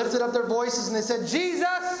 And they lifted up their voices and they said,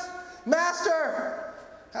 Jesus, Master,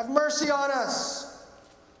 have mercy on us.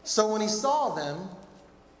 So when he saw them,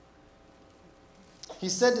 he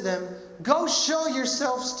said to them, go show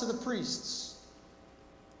yourselves to the priests.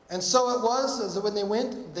 And so it was, as when they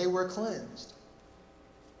went, they were cleansed.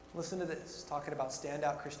 Listen to this, talking about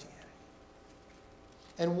standout Christianity.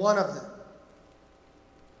 And one of them,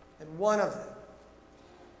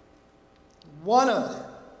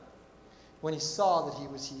 when he saw that he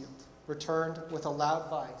was healed, returned with a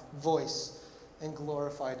loud voice and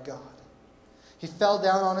glorified God. He fell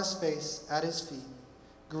down on his face at his feet,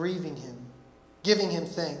 grieving him, giving him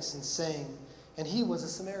thanks and saying, and he was a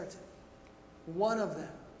Samaritan. One of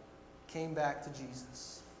them came back to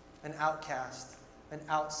Jesus, an outcast, an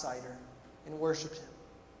outsider, and worshiped him.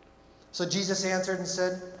 So Jesus answered and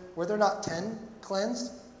said, were there not 10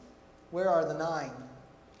 cleansed? Where are the 9?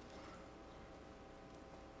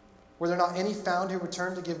 Were there not any found who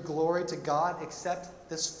returned to give glory to God except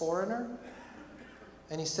this foreigner?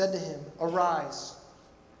 And he said to him, arise,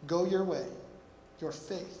 go your way. Your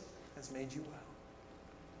faith has made you well.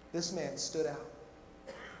 This man stood out.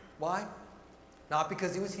 Why? Not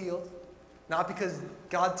because he was healed. Not because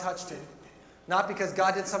God touched him. Not because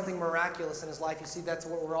God did something miraculous in his life. You see, that's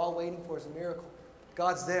what we're all waiting for, is a miracle.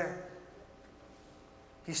 God's there.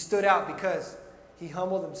 He stood out because he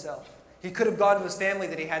humbled himself. He could have gone to his family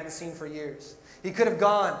that he hadn't seen for years. He could have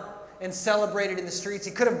gone and celebrated in the streets.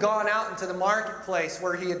 He could have gone out into the marketplace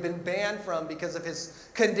where he had been banned from because of his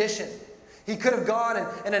condition. He could have gone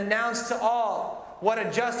and announced to all what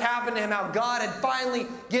had just happened to him, how God had finally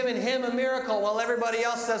given him a miracle while everybody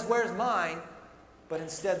else says, where's mine? But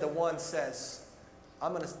instead the one says,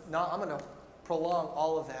 I'm going to prolong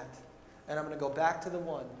all of that. And I'm going to go back to the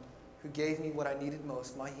one who gave me what I needed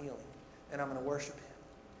most, my healing. And I'm going to worship him.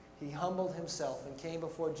 He humbled himself and came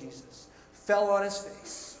before Jesus, fell on his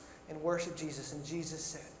face, and worshiped Jesus. And Jesus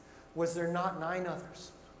said, was there not 9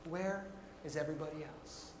 others? Where is everybody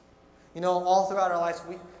else? You know, all throughout our lives,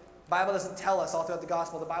 the Bible doesn't tell us, all throughout the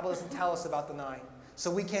gospel, the Bible doesn't tell us about the 9. So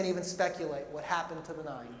we can't even speculate what happened to the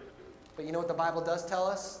 9. But you know what the Bible does tell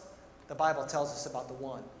us? The Bible tells us about the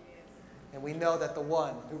one. And we know that the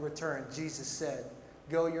one who returned, Jesus said,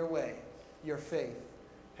 go your way. Your faith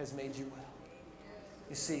has made you well.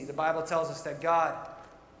 You see, the Bible tells us that God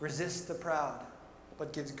resists the proud,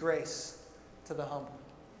 but gives grace to the humble.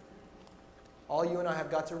 All you and I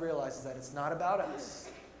have got to realize is that it's not about us.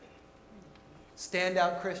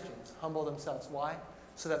 Standout Christians humble themselves. Why?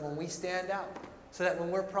 So that when we stand out, so that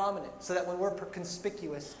when we're prominent, so that when we're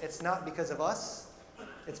conspicuous, it's not because of us,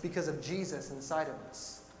 it's because of Jesus inside of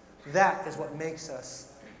us. That is what makes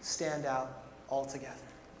us stand out altogether.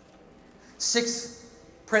 6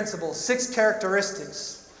 principles, 6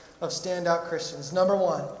 characteristics of standout Christians. Number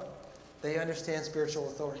 1, they understand spiritual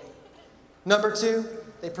authority. Number 2,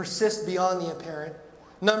 they persist beyond the apparent.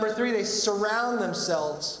 Number 3, they surround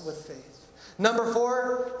themselves with faith. Number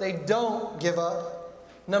 4, they don't give up.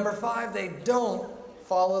 Number 5, they don't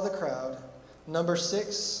follow the crowd. Number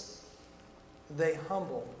 6, they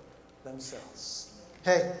humble themselves.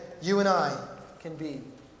 Hey, you and I can be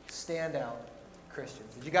standout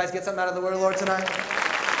Christians. Did you guys get something out of the Word of the Lord tonight?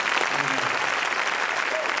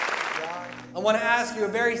 I want to ask you a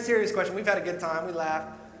very serious question. We've had a good time. We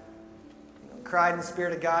laughed. Cried in the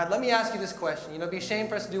Spirit of God. Let me ask you this question. It'd be a shame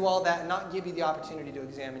for us to do all that and not give you the opportunity to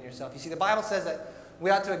examine yourself. You see, the Bible says that we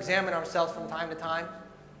ought to examine ourselves from time to time.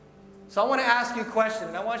 So I want to ask you a question,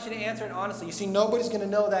 and I want you to answer it honestly. You see, nobody's going to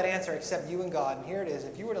know that answer except you and God. And here it is.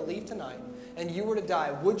 If you were to leave tonight and you were to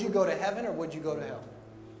die, would you go to heaven or would you go to hell?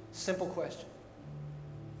 Simple question.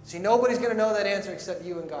 See, nobody's going to know that answer except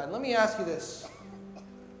you and God. And let me ask you this.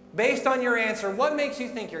 Based on your answer, what makes you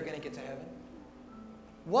think you're going to get to heaven?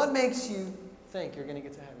 What makes you think you're going to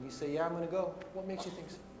get to heaven? You say, yeah, I'm going to go. What makes you think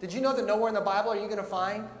so? Did you know that nowhere in the Bible are you going to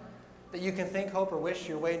find that you can think, hope, or wish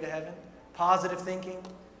your way into heaven? Positive thinking,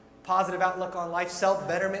 positive outlook on life,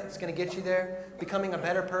 self-betterment is going to get you there. Becoming a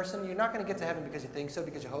better person. You're not going to get to heaven because you think so,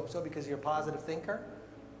 because you hope so, because you're a positive thinker.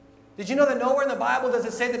 Did you know that nowhere in the Bible does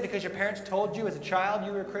it say that because your parents told you as a child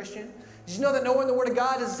you were a Christian? Did you know that nowhere in the Word of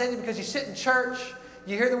God does it say that because you sit in church,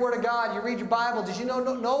 you hear the Word of God, you read your Bible? Did you know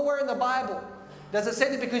nowhere in the Bible does it say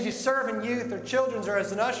that because you serve in youth or children's or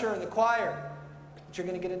as an usher in the choir that you're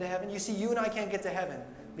going to get into heaven? You see, you and I can't get to heaven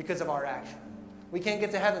because of our action. We can't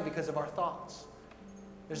get to heaven because of our thoughts.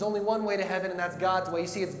 There's only one way to heaven, and that's God's way. You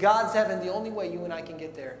see, it's God's heaven. The only way you and I can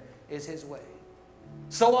get there is His way.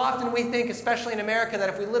 So often we think, especially in America, that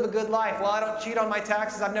if we live a good life, well, I don't cheat on my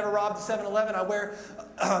taxes, I've never robbed a 7-Eleven, I wear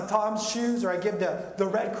Tom's shoes, or I give the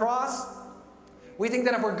Red Cross. We think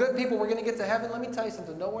that if we're good people, we're going to get to heaven. Let me tell you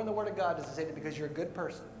something. Nowhere in the Word of God does it say that because you're a good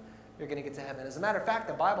person, you're going to get to heaven. As a matter of fact,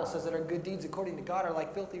 the Bible says that our good deeds according to God are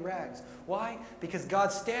like filthy rags. Why? Because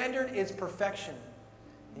God's standard is perfection.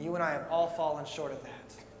 And you and I have all fallen short of that.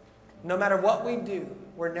 No matter what we do,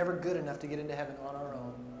 we're never good enough to get into heaven on our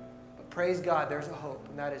own. But praise God, there's a hope,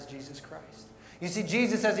 and that is Jesus Christ. You see,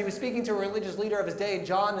 Jesus, as He was speaking to a religious leader of His day,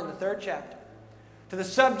 John in the 3rd chapter, to the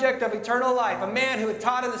subject of eternal life, a man who had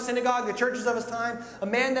taught in the synagogue, the churches of his time, a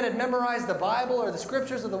man that had memorized the Bible or the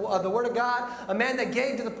scriptures of the Word of God, a man that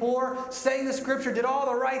gave to the poor, sang the scripture, did all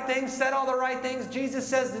the right things, said all the right things. Jesus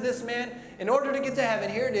says to this man, in order to get to heaven,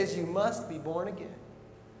 here it is, you must be born again.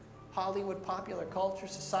 Hollywood, popular culture,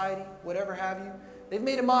 society, whatever have you, they've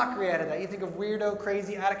made a mockery out of that. You think of weirdo,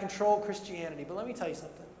 crazy, out of control Christianity. But let me tell you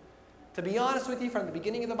something. To be honest with you, from the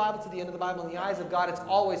beginning of the Bible to the end of the Bible, in the eyes of God, it's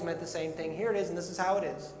always meant the same thing. Here it is, and this is how it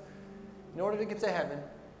is. In order to get to heaven,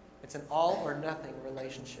 it's an all or nothing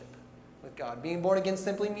relationship with God. Being born again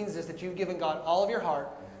simply means this, that you've given God all of your heart.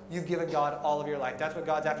 You've given God all of your life. That's what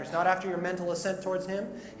God's after. It's not after your mental assent towards Him.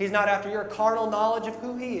 He's not after your carnal knowledge of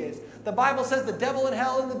who He is. The Bible says the devil in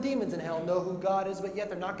hell and the demons in hell know who God is, but yet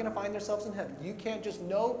they're not going to find themselves in heaven. You can't just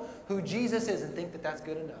know who Jesus is and think that that's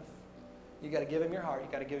good enough. You've got to give Him your heart.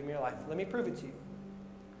 You've got to give Him your life. Let me prove it to you.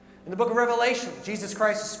 In the book of Revelation, Jesus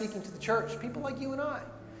Christ is speaking to the church, people like you and I,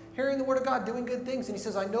 hearing the Word of God, doing good things. And He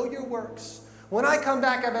says, I know your works. When I come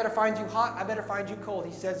back, I better find you hot. I better find you cold.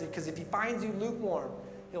 He says it because if He finds you lukewarm,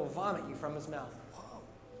 He'll vomit you from His mouth. Whoa.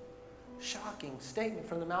 Shocking statement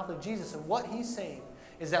from the mouth of Jesus. And what He's saying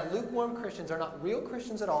is that lukewarm Christians are not real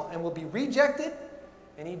Christians at all and will be rejected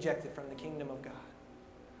and ejected from the kingdom of God.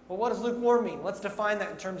 Well, what does lukewarm mean? Let's define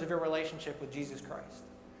that in terms of your relationship with Jesus Christ.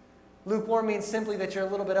 Lukewarm means simply that you're a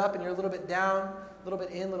little bit up and you're a little bit down, a little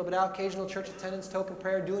bit in, a little bit out, occasional church attendance, token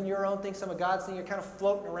prayer, doing your own thing, some of God's thing. You're kind of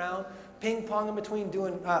floating around, ping-ponging between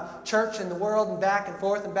doing church and the world and back and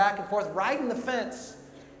forth, riding the fence.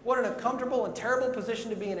 What an uncomfortable and terrible position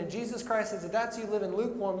to be in. And Jesus Christ says, if that's you living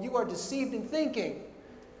lukewarm, you are deceived in thinking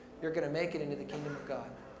you're going to make it into the kingdom of God.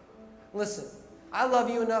 Listen, I love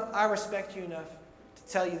you enough, I respect you enough to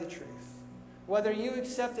tell you the truth. Whether you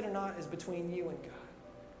accept it or not is between you and God.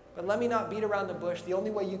 But let me not beat around the bush. The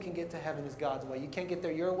only way you can get to heaven is God's way. You can't get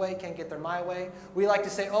there your way, can't get there my way. We like to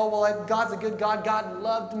say, oh, well, God's a good God. God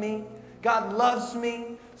loved me. God loves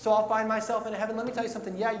me, so I'll find myself in heaven. Let me tell you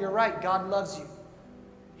something. Yeah, you're right. God loves you.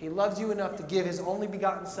 He loves you enough to give His only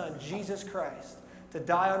begotten Son, Jesus Christ, to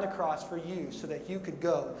die on the cross for you so that you could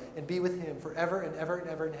go and be with Him forever and ever and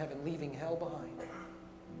ever in heaven, leaving hell behind.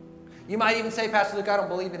 You might even say, Pastor Luke, I don't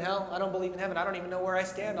believe in hell. I don't believe in heaven. I don't even know where I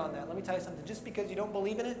stand on that. Let me tell you something. Just because you don't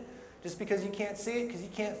believe in it, just because you can't see it, because you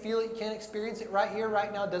can't feel it, you can't experience it right here,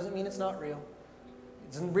 right now, doesn't mean it's not real.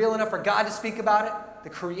 It's real enough for God to speak about it, the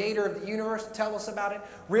creator of the universe to tell us about it,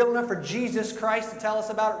 real enough for Jesus Christ to tell us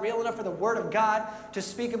about it, real enough for the Word of God to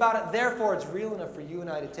speak about it. Therefore, it's real enough for you and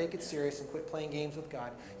I to take it serious and quit playing games with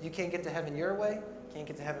God. You can't get to heaven your way, can't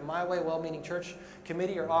get to heaven my way, well-meaning church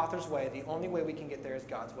committee or author's way. The only way we can get there is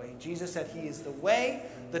God's way. Jesus said He is the way,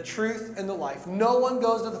 the truth, and the life. No one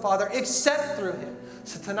goes to the Father except through Him.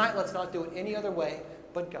 So tonight, let's not do it any other way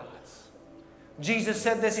but God's. Jesus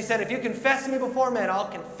said this. He said, if you confess me before men, I'll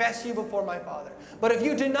confess you before my Father. But if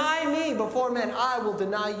you deny me before men, I will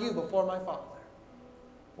deny you before my Father.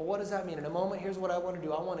 Well, what does that mean? In a moment, here's what I want to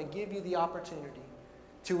do. I want to give you the opportunity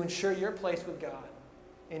to ensure your place with God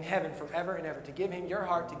in heaven forever and ever, to give Him your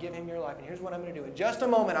heart, to give Him your life. And here's what I'm going to do. In just a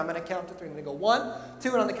moment, I'm going to count to 3. I'm going to go 1, 2,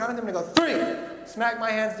 and on the count of 3, I'm going to go 3. Smack my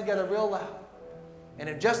hands together real loud. And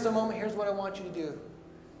in just a moment, here's what I want you to do.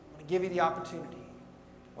 I want to give you the opportunity.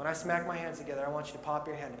 When I smack my hands together, I want you to pop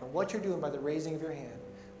your hand up. And what you're doing by the raising of your hand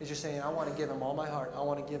is you're saying, I want to give Him all my heart. I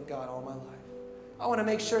want to give God all my life. I want to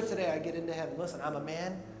make sure today I get into heaven. Listen, I'm a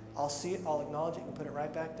man. I'll see it. I'll acknowledge it and put it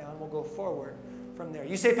right back down. We'll go forward from there.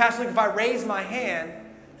 You say, Pastor Luke, if I raise my hand,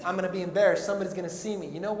 I'm going to be embarrassed. Somebody's going to see me.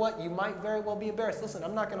 You know what? You might very well be embarrassed. Listen,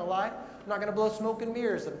 I'm not going to lie. I'm not going to blow smoke and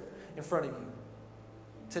mirrors in front of you.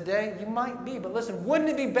 Today, you might be. But listen, wouldn't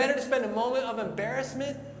it be better to spend a moment of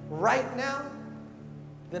embarrassment right now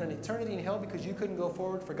than an eternity in hell because you couldn't go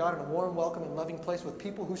forward for God in a warm, welcome, and loving place with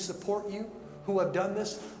people who support you, who have done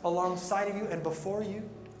this alongside of you and before you?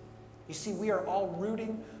 You see, we are all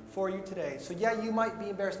rooting for you today. So yeah, you might be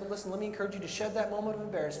embarrassed, but listen, let me encourage you to shed that moment of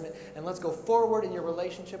embarrassment and let's go forward in your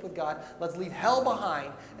relationship with God. Let's leave hell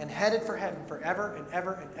behind and headed for heaven forever and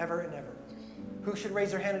ever and ever and ever. Who should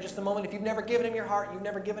raise their hand in just a moment? If you've never given him your heart, you've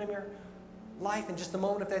never given him your life, in just a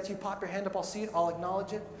moment, if that's you, pop your hand up. I'll see it. I'll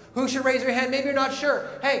acknowledge it. Who should raise your hand? Maybe you're not sure.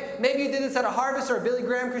 Hey, maybe you did this at a harvest or a Billy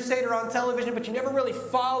Graham crusade or on television, but you never really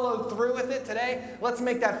followed through with it today. Let's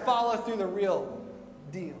make that follow through the real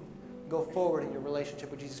deal. Go forward in your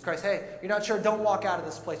relationship with Jesus Christ. Hey, you're not sure? Don't walk out of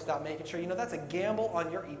this place without making sure. You know, that's a gamble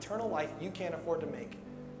on your eternal life you can't afford to make.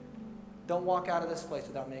 Don't walk out of this place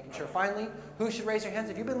without making sure. Finally, who should raise their hands?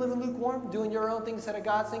 If you've been living lukewarm, doing your own thing instead of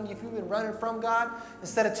God's thing, if you've been running from God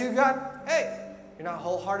instead of to God, hey, you're not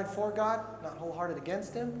wholehearted for God, not wholehearted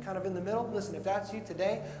against him, kind of in the middle. Listen, if that's you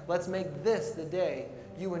today, let's make this the day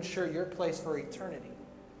you ensure your place for eternity.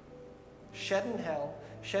 Shedding hell,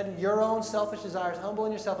 shedding your own selfish desires,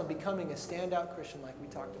 humbling yourself, and becoming a standout Christian like we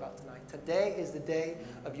talked about tonight. Today is the day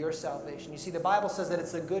of your salvation. You see, the Bible says that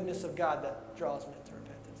it's the goodness of God that draws men to repentance.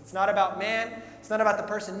 It's not about man. It's not about the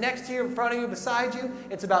person next to you, in front of you, beside you.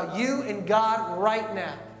 It's about you and God right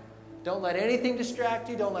now. Don't let anything distract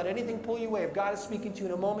you. Don't let anything pull you away. If God is speaking to you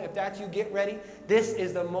in a moment, if that's you, get ready. This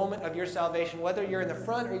is the moment of your salvation. Whether you're in the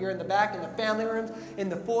front or you're in the back, in the family rooms, in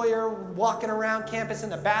the foyer, walking around campus, in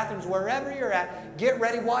the bathrooms, wherever you're at, get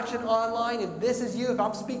ready. Watch it online. If this is you, if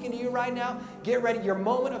I'm speaking to you right now, get ready. Your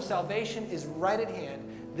moment of salvation is right at hand.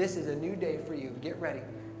 This is a new day for you. Get ready.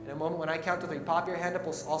 In a moment when I count to 3, pop your hand up.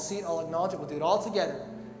 I'll see it. I'll acknowledge it. We'll do it all together.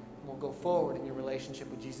 And we'll go forward in your relationship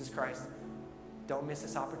with Jesus Christ. Don't miss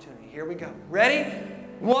this opportunity. Here we go. Ready?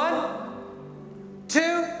 1,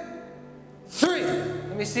 2, 3.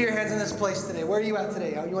 Let me see your hands in this place today. Where are you at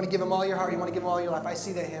today? You want to give him all your heart? You want to give him all your life? I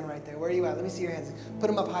see that hand right there. Where are you at? Let me see your hands. Put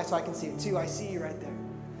them up high so I can see it. 2, I see you right there.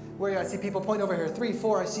 Where are you at? I see people point over here. 3,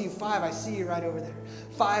 4, I see you. 5, I see you right over there.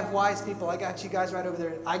 5 wise people. I got you guys right over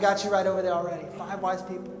there. I got you right over there already. 5 wise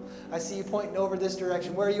people. I see you pointing over this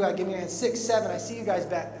direction. Where are you at? Give me your hand. 6, 7, I see you guys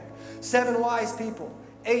back there. 7 wise people.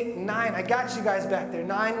 8, 9, I got you guys back there.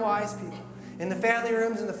 9 wise people. In the family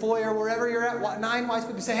rooms, in the foyer, wherever you're at, 9 wise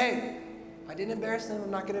people. Say, hey, I didn't embarrass them.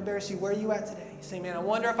 I'm not going to embarrass you. Where are you at today? You say, man, I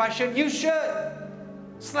wonder if I should. You should.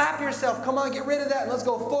 Slap yourself. Come on, get rid of that. And let's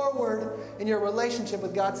go forward in your relationship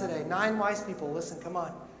with God today. 9 wise people. Listen, come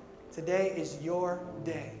on. Today is your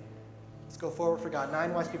day. Let's go forward for God.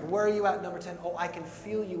 9 wise people. Where are you at, number 10? Oh, I can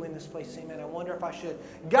feel you in this place. Say, man, I wonder if I should.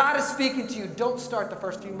 God is speaking to you. Don't start the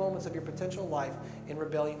first few moments of your potential life in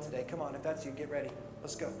rebellion today. Come on, if that's you, get ready.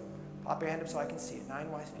 Let's go. Pop your hand up so I can see it. 9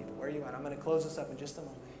 wise people. Where are you at? I'm going to close this up in just a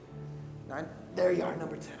moment. 9. There you are,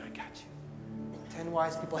 number 10. I got you. 10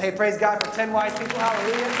 wise people. Hey, praise God for 10 wise people.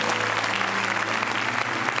 Hallelujah.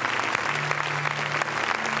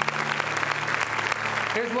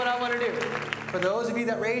 Here's what I want to do. For those of you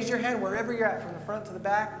that raised your hand, wherever you're at, from the front to the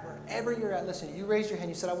back, wherever you're at, listen, you raised your hand,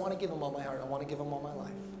 you said, I want to give him all my heart. I want to give him all my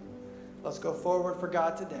life. Let's go forward for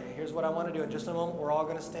God today. Here's what I want to do. In just a moment, we're all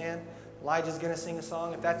going to stand. Elijah's going to sing a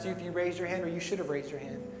song. If that's you, if you raised your hand, or you should have raised your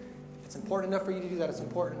hand. If it's important enough for you to do that, it's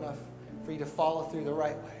important enough for you to follow through the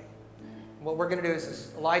right way. What we're going to do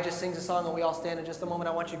is Elijah sings a song and we all stand in just a moment.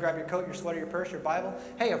 I want you to grab your coat, your sweater, your purse, your Bible.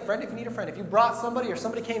 Hey, a friend if you need a friend. If you brought somebody or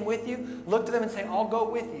somebody came with you, look to them and say, I'll go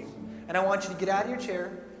with you. And I want you to get out of your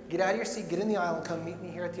chair, get out of your seat, get in the aisle and come meet me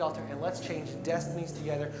here at the altar. And let's change destinies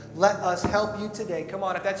together. Let us help you today. Come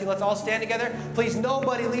on, if that's you, let's all stand together. Please,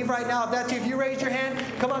 nobody leave right now. If that's you, if you raise your hand,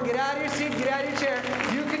 come on, get out of your seat, get out of your chair.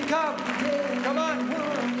 You can come. Come on. Come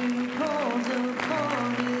on. Come on.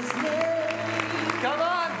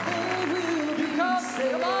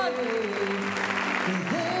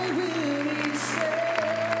 They will be saved.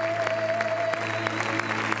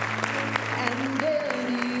 And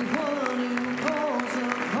anyone who calls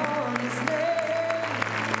upon his name,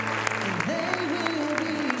 they will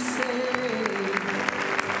be saved.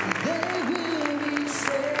 They will be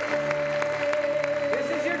saved. This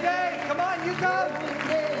is your day. Come on, you come.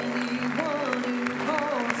 Anyone who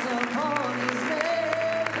calls upon his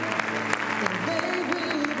name.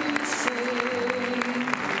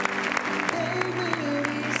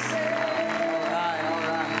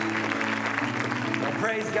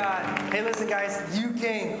 Hey, listen, guys, you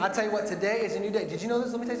came. I'll tell you what, today is a new day. Did you know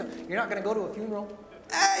this? Let me tell you something. You're not going to go to a funeral.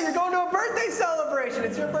 Hey, you're going to a birthday celebration.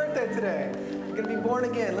 It's your birthday today. You're going to be born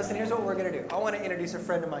again. Listen, here's what we're going to do. I want to introduce a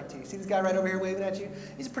friend of mine to you. See this guy right over here waving at you?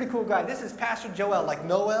 He's a pretty cool guy. This is Pastor Joel, like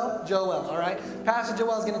Noel, Joel, all right? Pastor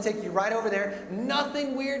Joel is going to take you right over there.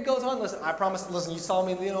 Nothing weird goes on. Listen, I promise, listen, you saw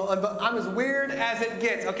me, but I'm as weird as it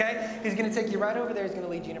gets, okay? He's going to take you right over there. He's going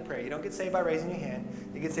to lead you in a prayer. You don't get saved by raising your hand.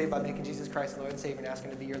 You get saved by making Jesus Christ Lord and Savior and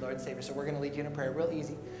asking him to be your Lord and Savior. So we're going to lead you in a prayer real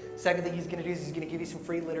easy. Second thing he's going to do is he's going to give you some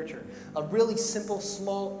free literature. A really simple,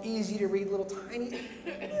 small, easy to read little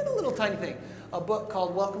tiny thing. A book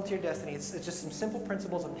called Welcome to Your Destiny. It's just some simple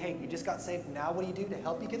principles of, hey, you just got saved. Now what do you do to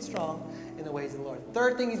help you get strong in the ways of the Lord?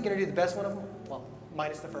 Third thing he's going to do, the best one of them, well,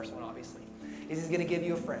 minus the first one, obviously, is he's going to give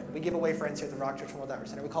you a friend. We give away friends here at the Rock Church from World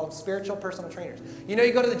Outreach Center. We call them spiritual personal trainers. You know,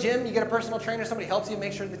 you go to the gym, you get a personal trainer, somebody helps you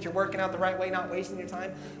make sure that you're working out the right way, not wasting your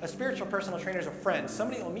time. A spiritual personal trainer is a friend.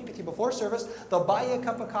 Somebody will meet with you before service. They'll buy you a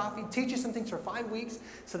cup of coffee, teach you some things for 5 weeks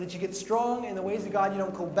so that you get strong in the ways of God. You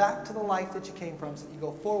don't go back to the life that you came from, so that you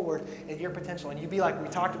go forward in your potential. And you be like we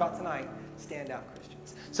talked about tonight, stand out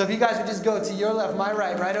Christians. So if you guys would just go to your left, my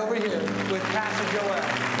right, right over here with Pastor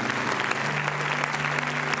Joel.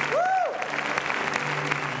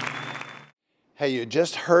 Hey, you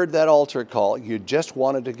just heard that altar call. You just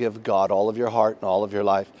wanted to give God all of your heart and all of your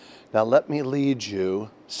life. Now let me lead you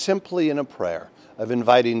simply in a prayer of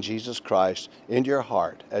inviting Jesus Christ into your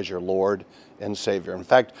heart as your Lord and Savior. In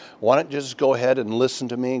fact, why don't you just go ahead and listen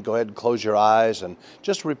to me. Go ahead and close your eyes and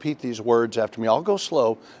just repeat these words after me. I'll go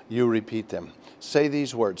slow. You repeat them. Say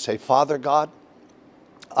these words. Say, Father God,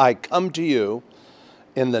 I come to you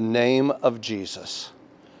in the name of Jesus.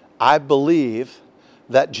 I believe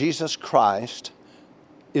that Jesus Christ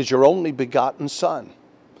is your only begotten Son,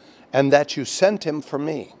 and that you sent him for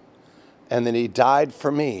me, and that he died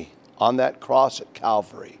for me on that cross at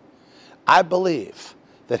Calvary. I believe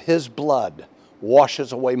that his blood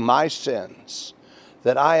washes away my sins,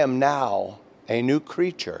 that I am now a new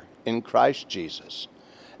creature in Christ Jesus.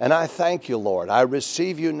 And I thank you, Lord. I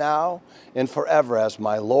receive you now and forever as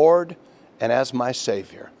my Lord and as my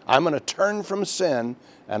Savior. I'm going to turn from sin,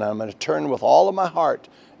 and I'm going to turn with all of my heart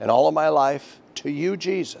and all of my life to you,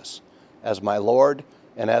 Jesus, as my Lord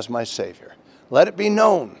and as my Savior. Let it be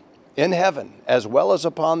known in heaven as well as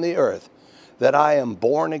upon the earth that I am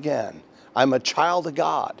born again. I'm a child of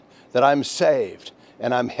God, that I'm saved,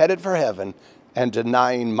 and I'm headed for heaven and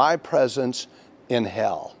denying my presence in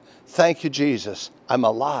hell. Thank you, Jesus. I'm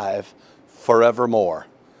alive forevermore.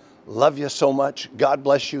 Love you so much. God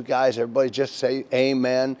bless you guys. Everybody just say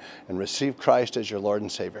amen and receive Christ as your Lord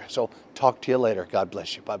and Savior. So talk to you later. God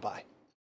bless you. Bye-bye.